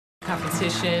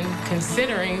competition,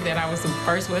 considering that I was the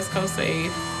first West Coast save.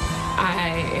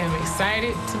 I am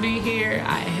excited to be here.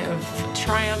 I have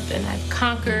triumphed and I've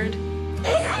conquered.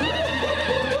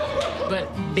 But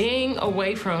being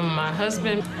away from my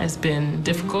husband has been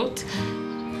difficult.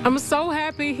 I'm so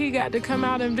happy he got to come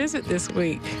out and visit this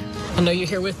week. I know you're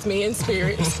here with me in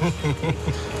spirit,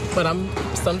 but I'm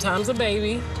sometimes a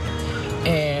baby,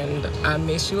 and I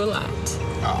miss you a lot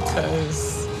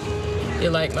because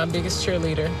you're like my biggest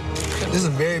cheerleader. This is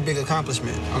a very big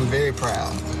accomplishment. I'm very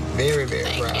proud. Very,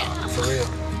 very proud, for real.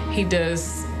 He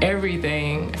does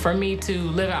everything for me to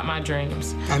live out my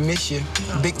dreams. I miss you,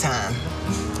 big time.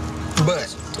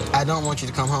 But I don't want you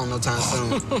to come home no time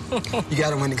soon. You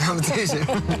gotta win the competition.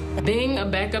 Being a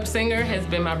backup singer has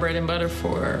been my bread and butter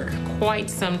for quite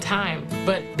some time.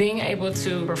 But being able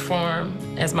to perform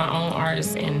as my own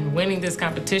artist and winning this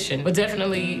competition would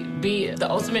definitely be the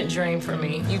ultimate dream for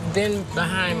me. You've been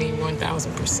behind me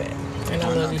 1,000%, and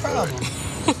I love you for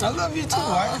it. I love you too,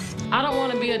 wife. I don't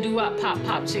want to be a doo-wop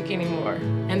pop chick anymore,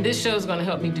 and this show's gonna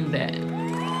help me do that.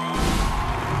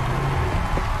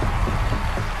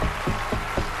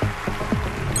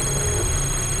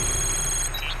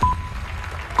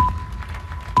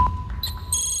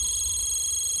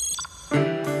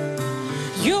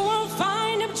 You won't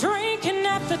find him drinking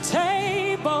at the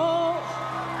table,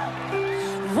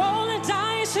 rolling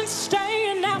dice and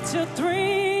staying out till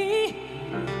 3.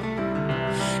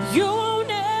 You won't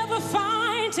ever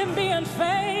find him being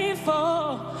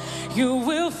faithful. You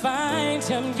will find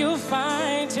him, you'll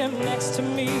find him next to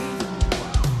me.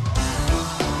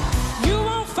 You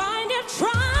won't find him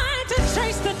trying to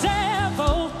chase the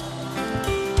devil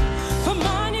for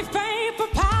money, fame, for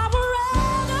power,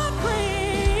 and a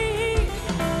greed.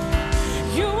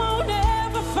 You won't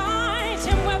ever find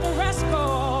him where the rest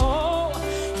go.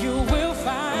 You will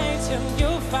find him,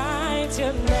 you'll find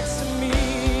him next to me.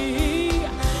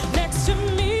 Next to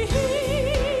me.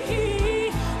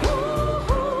 Ooh,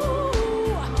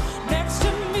 next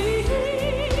to me.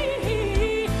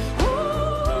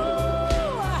 Ooh,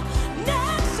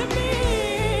 next to me.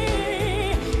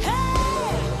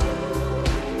 Hey,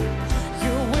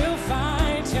 you will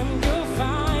find him, you'll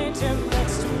find him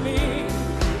next to me.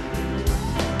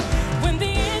 When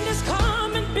the end is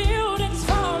coming, buildings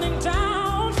falling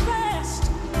down fast.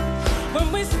 When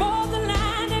we spoil the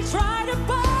land and try to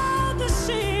board the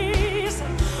seas.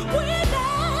 When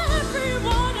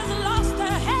everyone has lost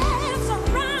their heads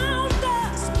around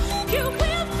us. You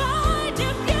will find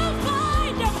him, you'll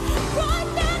find him right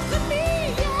next to me,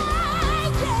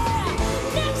 yeah, yeah.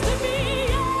 Next to me,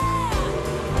 yeah.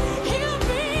 He'll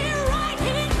be right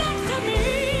here next to me.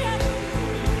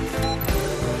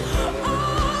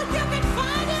 Oh, you can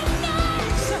find him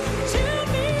next to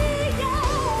me, yeah.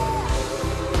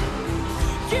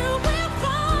 You will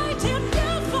find him,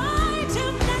 you'll find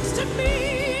him next to me,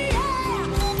 yeah.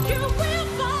 You will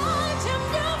find him,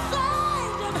 you'll find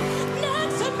him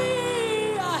next to me.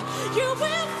 You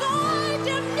will find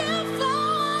him, you'll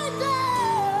find him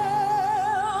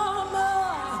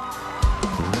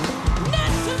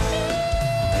next to me.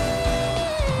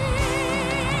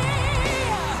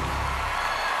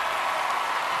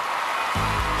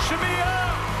 Shameia,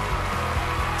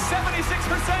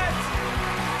 76%.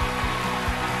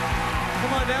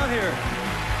 Come on down here.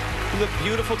 You look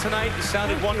beautiful tonight. You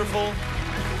sounded wonderful.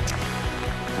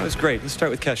 That was great. Let's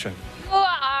start with Kesha. You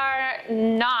are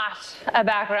not a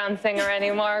background singer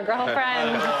anymore,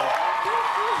 girlfriend.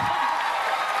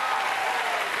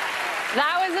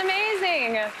 That was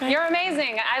amazing. You're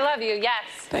amazing. I love you, yes.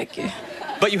 Thank you.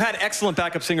 But you had excellent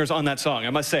backup singers on that song, I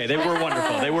must say. They were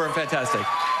wonderful. They were fantastic.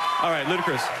 All right,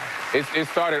 Ludacris. It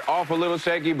started off a little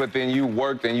shaky, but then you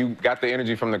worked and you got the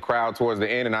energy from the crowd towards the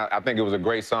end, and I think it was a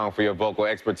great song for your vocal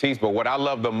expertise. But what I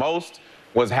loved the most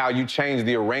was how you changed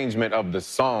the arrangement of the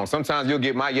song. Sometimes you'll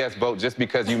get my yes vote just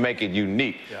because you make it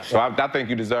unique. Yeah. So I think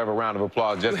you deserve a round of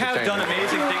applause just You for have changing done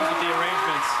amazing things with the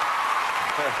arrangements.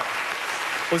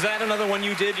 Was that another one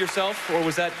you did yourself, or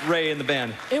was that Ray in the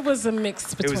band? It was a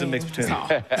mix between. It was a mix between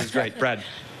them. It was great. Brad.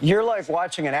 You're like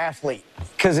watching an athlete,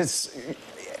 because it's,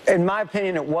 in my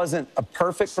opinion, it wasn't a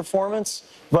perfect performance,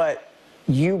 but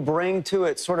you bring to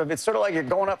it it's sort of like you're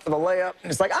going up for the layup, and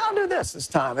it's like, I'll do this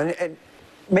time. And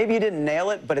maybe you didn't nail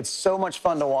it, but it's so much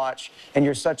fun to watch, and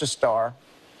you're such a star.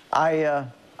 I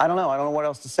don't know. I don't know what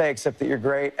else to say except that you're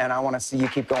great, and I want to see you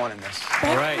keep going in this.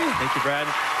 All right. Thank you, Brad.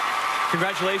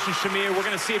 Congratulations, Shameia. We're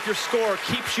going to see if your score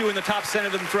keeps you in the top 10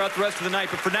 of them throughout the rest of the night.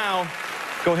 But for now,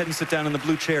 go ahead and sit down in the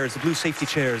blue chairs, the blue safety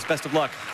chairs. Best of luck.